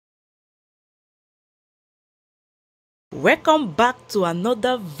Welcome back to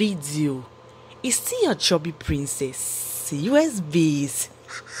another video. It's still your chubby princess, USBs,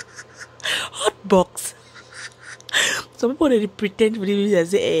 hotbox. Some people they pretend for the and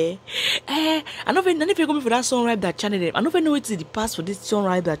say, I know if you're coming for that sunrise that channel. I know if know it's the pass for this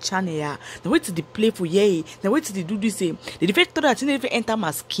sunrise that channel. Yeah, now wait till they play for yay. Now wait till they do this same. The defect that they enter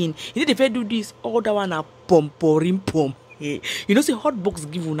my skin. If they do this, all that one a pom. You know, say hot box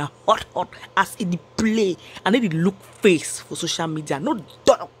give una hot as it play and then it look face for social media, no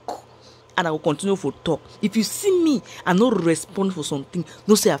talk. And I will continue for talk. If you see me and not respond for something,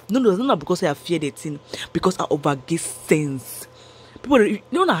 no say no because I fear the thing, because I overgate sense. People, you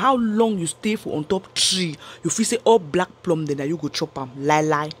know how long you stay for on top tree, you feel say all black plum then you go chop them.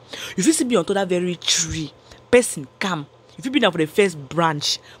 Lie. You feel see me on top that very tree, person come. If you been there for the first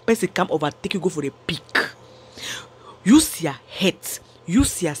branch, person come overtake you go for the peak. Use your head,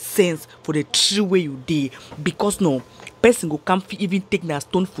 use your sense for the tree where you did, because no person go come even take that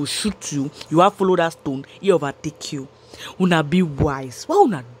stone for shoot you. You have follow that stone, he overtake you. Una be wise. Why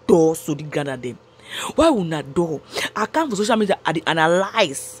una door so the gather them? Why una door? I come for social media and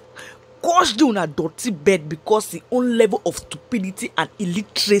analyze. Gosh, do una dirty bed because the own level of stupidity and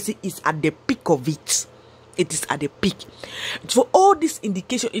illiteracy is at the peak of it. It is at the peak. For all this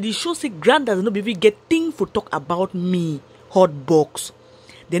indication, it shows say grand does not even get thing for talk about me, hot box.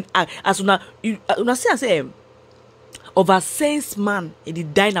 Then as una say over sense man in the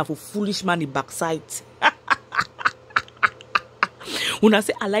diner for foolish man in backside. When I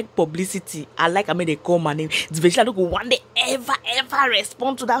say I like publicity, I mean they call my name. Especially I don't go one day ever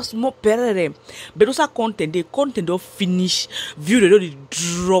respond to that small parent. But also content don't finish. View they don't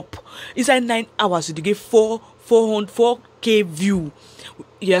drop. Inside 9 hours you get 4K view.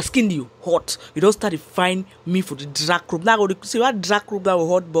 Your skin you hot. You don't start to find me for the drag group. Now go see what drag group that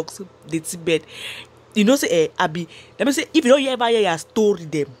hot box the bed. You know say Abi. Let me say if you don't ever hear your story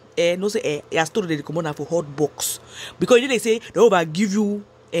them. No say your story they come on for hot box, because they say they over give you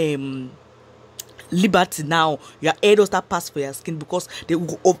liberty now. Your hair don't start pass for your skin because they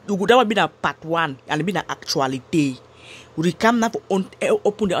would never be a part 1 and be an actuality. We come now for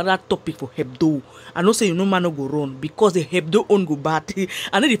open the other topic for hebdo. I know say you know man no go run because the hebdo own go bad.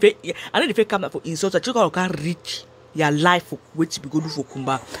 And then if they come now for insult, you can reach your life for which we go do for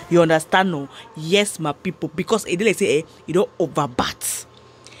Kumba. You understand no? Yes, my people, because they like say you don't overbat.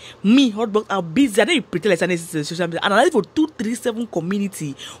 Me, hotbox, I'm busy. I don't pretend like it's social media. And I live for 237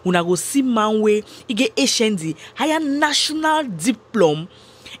 community. When I go see man way, he get HND, higher national diploma.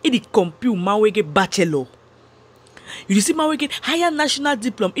 He compute man way get bachelor. You see man way get higher national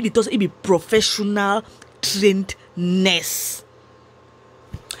diploma. He does be professional trained nurse.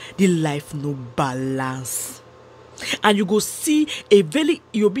 The life no balance. And you go see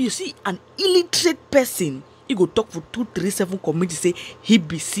you see an illiterate person. He go talk for 237 community say he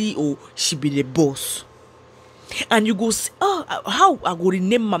be CEO, she be the boss. And you go see, how I go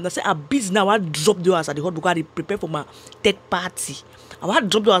rename mom that say I'm busy now. I drop the house at the hot because I prepare for my third party. I want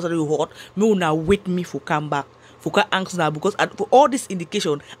drop the house at the hot. Me una wait me for come back. For can angst now because for all this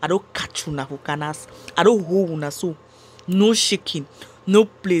indication I don't catch una for canas. I don't hold una so no shaking. No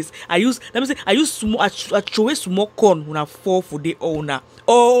place. I use small. I throw away small corn when I fall for the owner.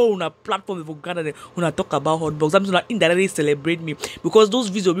 Oh, on a platform for Ghana when I talk about hot box. I'm gonna indirectly celebrate me because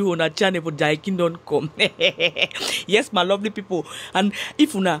those videos will be on a channel for Jaikin.com. Yes, my lovely people. And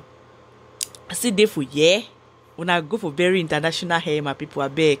if una sit there for when I go for very international hair, my people, I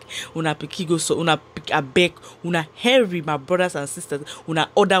beg. Una pick go so una pick I beg. Una hurry, my brothers and sisters. Una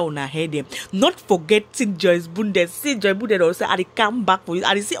order una hair them. Not forgetting Joyce Bundes. See Joyce Bundes also. I come back for you.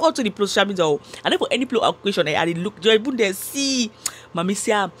 I see also the social media. And then for any occasion, I look Joyce Bundes. See, Mami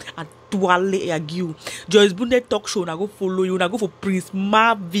say I toile agiu. Joyce Bundes talk show. I go follow you. I go for Prince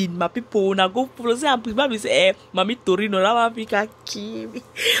Marvin. My people, I go follow. Say Prince Marvin say, Mami Torino. Now Africa Kimi.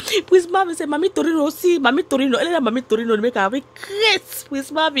 Prince Marvin say, Mami Torino. See, Mami Torino. Mami Torino make a very great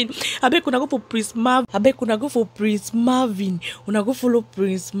Prince Marvin. I beg una go for Prince Marvin. Una go follow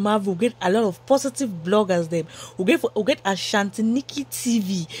Prince Marvin. We get a lot of positive bloggers them. We get Ashanti Nikki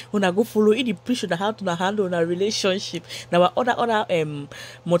TV. Una go follow it. The preach on how to handle on a relationship. Now other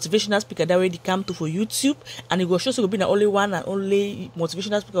motivational speaker that already come to for YouTube, and it will show so be the only one and only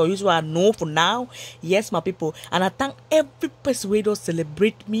motivational speaker on YouTube I know for now. Yes, my people, and I thank every person who does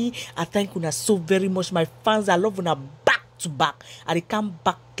celebrate me. I thank una so very much, my fans. I love una back to back. I come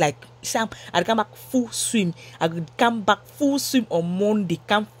back like Sam. I come back full swim. I come back full swim on Monday.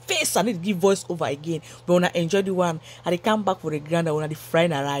 Come face. I need to give voice over again. But when I enjoy the one, I come back for the grand. I want the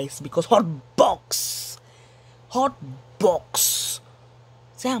fried rice because hot box.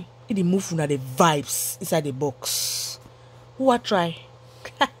 Sam, it move una the vibes inside the box. Who I try?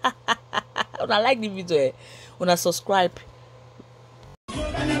 Una like the video, eh? Una subscribe.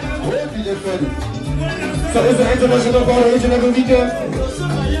 So it's an international call each and every weekend.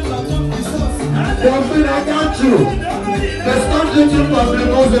 One thing I got you. Let's not let you public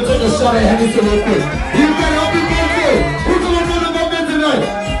goes and take a shot at Henderson real quick. You better help me birthday. Who's going to run the moment tonight?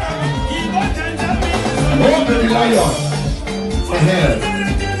 Oh, baby lion. Ahead.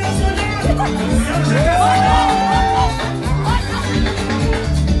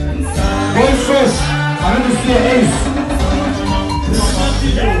 Boys fresh. I need to see an ace.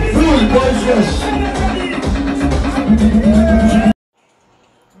 Full boys fresh.